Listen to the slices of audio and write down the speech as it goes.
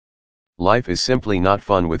Life is simply not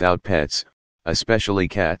fun without pets, especially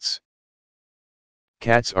cats.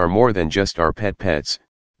 Cats are more than just our pets,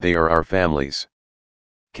 they are our families.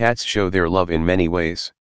 Cats show their love in many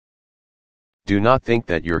ways. Do not think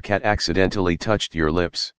that your cat accidentally touched your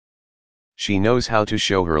lips. She knows how to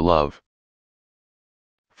show her love.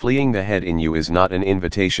 Fleeing the head in you is not an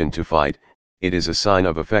invitation to fight, it is a sign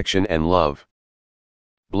of affection and love.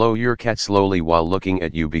 Blow your cat slowly while looking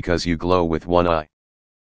at you because you glow with one eye.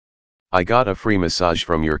 I got a free massage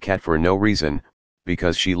from your cat for no reason,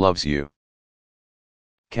 because she loves you.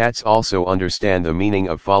 Cats also understand the meaning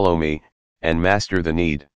of follow me, and master the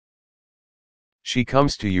need. She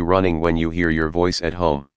comes to you running when you hear your voice at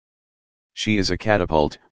home. She is a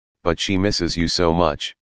catapult, but she misses you so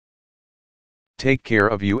much. Take care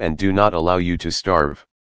of you and do not allow you to starve.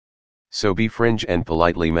 So be fringe and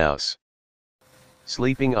politely mouse.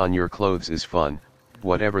 Sleeping on your clothes is fun,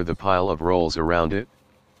 whatever the pile of rolls around it.